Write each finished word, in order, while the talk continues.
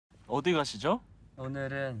어디 가시죠?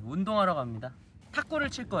 오늘은 운동하러 갑니다. 탁구를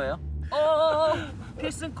칠 거예요.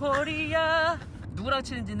 필승 코리아. 누구랑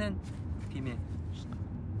치는지는 비밀.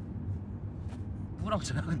 누구랑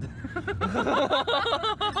쳐요 근데?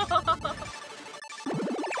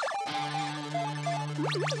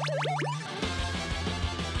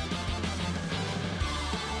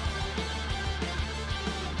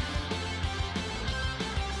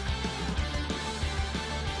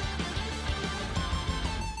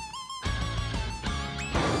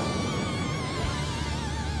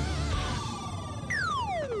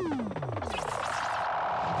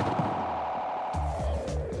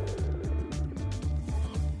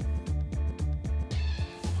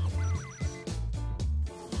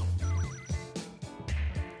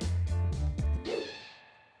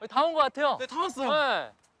 다 온 것 같아요. 네, 다 왔어요.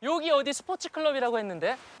 네. 여기 어디 스포츠 클럽이라고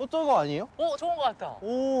했는데? 저거 아니에요? 좋은 것 같다.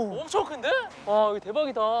 오. 엄청 큰데? 와, 여기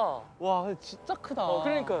대박이다. 와, 진짜 크다.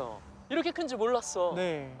 그러니까요. 이렇게 큰지 몰랐어.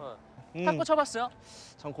 네. 탁구 쳐봤어요?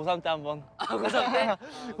 전 고3 때 한번. 고3 때?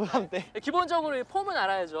 고3 때. 기본적으로 이 폼은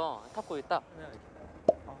알아야죠. 탁구 있다.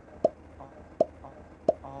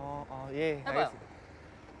 예. 해봐요. 알겠습니다.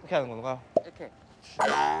 어떻게 하는 건가요? 이렇게.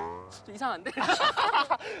 좀 이상한데?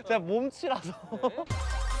 제가 몸치라서. 네.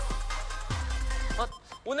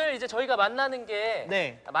 오늘 이제 저희가 만나는 게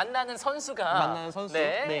네. 만나는 선수가 만나는 선수?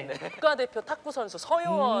 네. 네. 국가대표 탁구 선수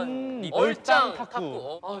서효원이 얼짱 얼짱 탁구.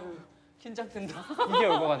 탁구. 아유, 긴장된다. 이게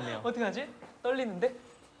올 것 같네요. 어떡하지? 떨리는데?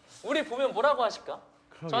 우리 보면 뭐라고 하실까?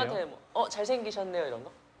 그러게요. 저한테 뭐 잘생기셨네요 이런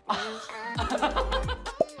거?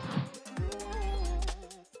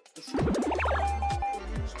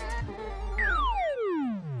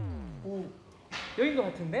 오, 여긴 것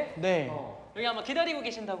같은데? 네. 여기 아마 기다리고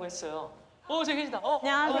계신다고 했어요. 저기 계시다.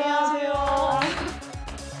 안녕하세요.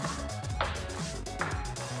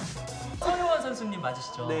 서효원 선수님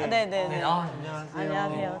맞으시죠? 네. 네네네. 안녕하세요.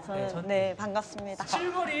 안녕하세요. 저는 전- 네 반갑습니다.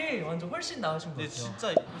 실물이 완전 훨씬 나으신 것 같아요.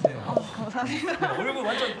 진짜 이쁘세요. 감사합니다. 네, 얼굴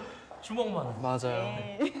완전 주먹만. 맞아요.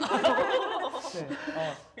 네.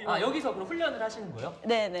 여기서 그럼 훈련을 하시는 거예요?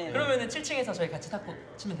 네네. 그러면은 7층에서 저희 같이 탁구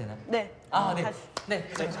치면 되나요? 네. 네. 다시. 네,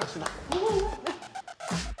 갑시다.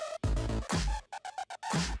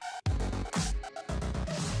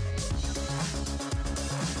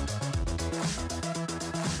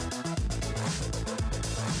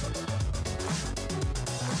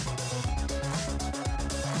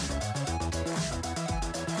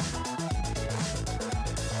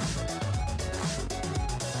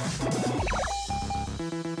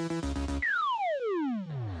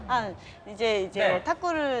 이제 네.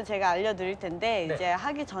 탁구를 제가 알려드릴 텐데 네. 이제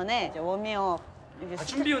하기 전에 이제 워밍업 이렇게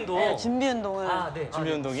준비 운동. 네, 준비 운동을. 네.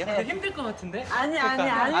 준비 운동이요? 되게 힘들 것 같은데? 아니에요.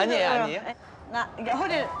 아니에요. 이게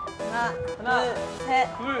허리를 하나, 둘,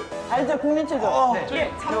 셋. 둘. 알죠? 국민체조. 네.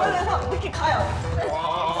 이게 장관에서 이렇게 가요.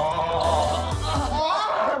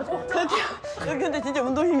 그렇게. 근데 진짜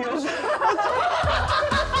운동 힘이 없어.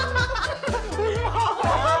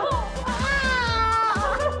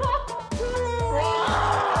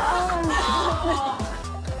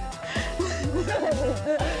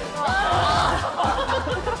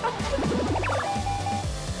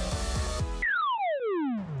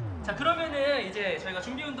 자, 그러면은 이제 저희가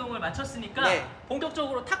준비 운동을 마쳤으니까 네.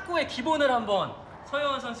 본격적으로 탁구의 기본을 한번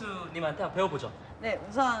서효원 선수님한테 한번 배워보죠. 네,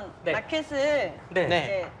 우선 네. 라켓을 네.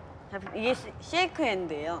 이제 이게 쉐이크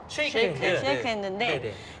핸드예요. 쉐이크 쉐이크 핸드. 핸드. 쉐이크 핸드인데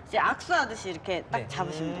네. 이제 악수하듯이 이렇게 딱 네.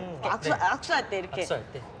 잡으시면 돼요. 이렇게 네. 악수할 때 이렇게 악수할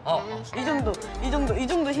때. 이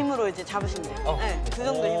정도 힘으로 이제 잡으시면 돼요. 네, 그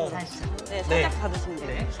정도 힘으로 살짝. 네, 살짝 받으시면 돼요.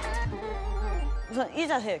 네. 우선 이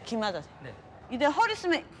자세예요. 기마 자세. 네. 이때 허리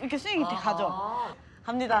쓰면 이렇게 스윙 이렇게 가죠.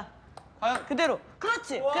 갑니다. 과연? 그대로.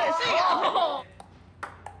 그렇지. 그래, 스윙.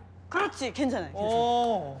 그렇지. 괜찮아요. 괜찮아요.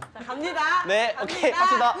 오. 자, 갑니다. 네, 오케이.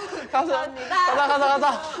 갑시다. 갑니다.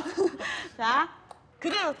 가자. 자,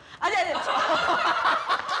 그대로. 아니.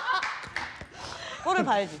 볼을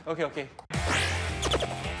봐야지. 오케이.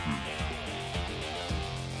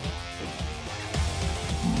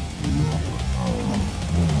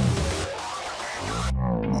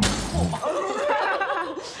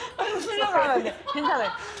 풀려가면 돼. 괜찮아요.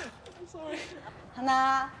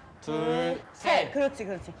 하나, 둘, 셋. 그렇지.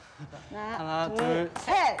 하나, 둘,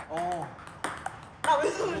 셋.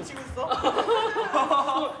 나왜 손을 치고 있어?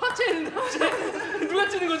 하체 있는데 하체. 누가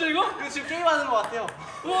치는 거죠 이거? 이거 지금 게임하는 것 같아요.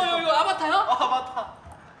 우와, 이거 아바타요? 맞다.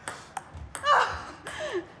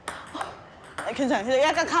 괜찮아요.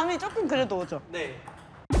 약간 감이 조금 그래도 오죠. 네.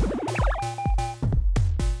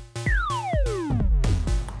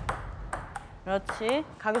 그렇지.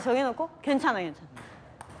 각을 정해놓고 괜찮아.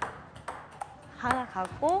 하나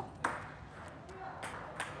갖고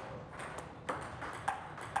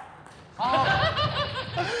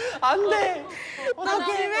안 돼.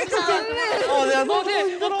 어떻게 왜 그래? 내가 너무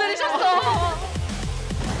못 때리셨어.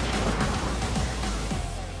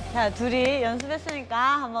 자, 둘이 연습했으니까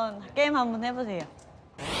한번 게임 한번 해보세요.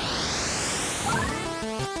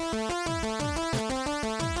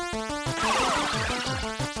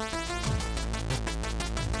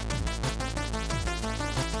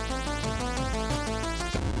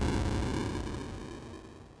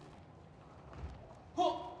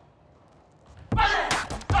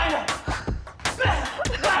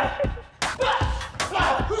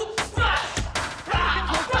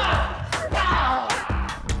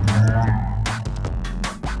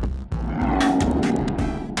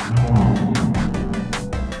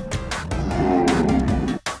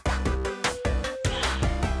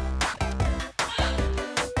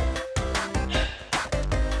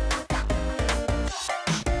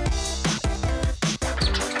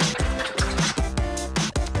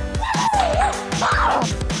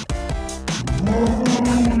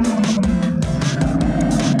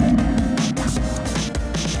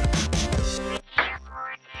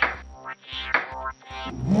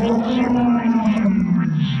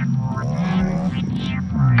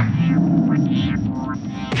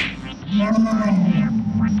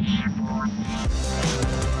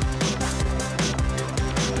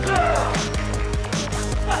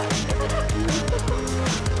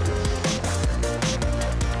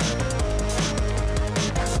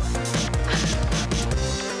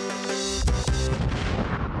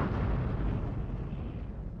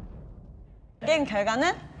 게임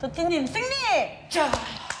결과는 도티님 승리! 진짜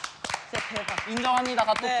대박. 인정합니다,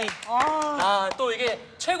 갓토끼. 네. 아, 또 이게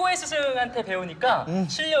최고의 스승한테 배우니까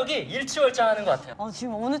실력이 일취월장하는 것 같아요.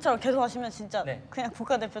 지금 오늘처럼 계속 하시면 진짜 네. 그냥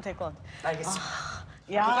국가대표 될 것 같아요. 알겠습니다.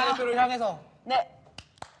 야. 국가대표를 향해서. 네.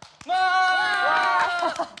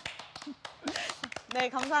 와! 네,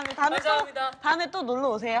 감사합니다. 감사합니다. 다음에 또 놀러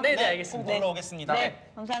오세요. 네, 알겠습니다. 놀러 오겠습니다.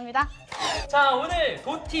 네, 감사합니다. 자, 오늘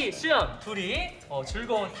도티, 수연 둘이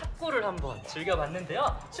즐거운 탁구를 한번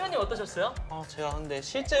즐겨봤는데요. 수연님 어떠셨어요? 제가 근데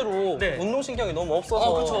실제로 네. 운동신경이 너무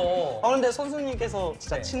없어서. 그쵸. 근데 선수님께서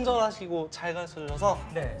진짜 네. 친절하시고 잘 가르쳐주셔서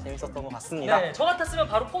네. 재밌었던 것 같습니다. 네, 저 같았으면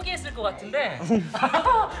바로 포기했을 것 같은데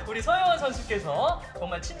우리 서효원 선수께서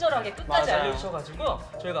정말 친절하게 끝까지 맞아요. 알려주셔가지고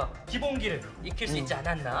저희가 기본기를 익힐 수 있지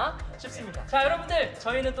않았나 싶습니다. 자, 여러분들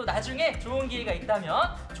저희는 또 나중에 좋은 기회가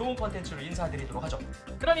있다면 좋은 콘텐츠로 인사드리도록 하죠.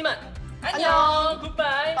 그럼 이만 안녕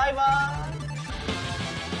굿바이. 바이바이.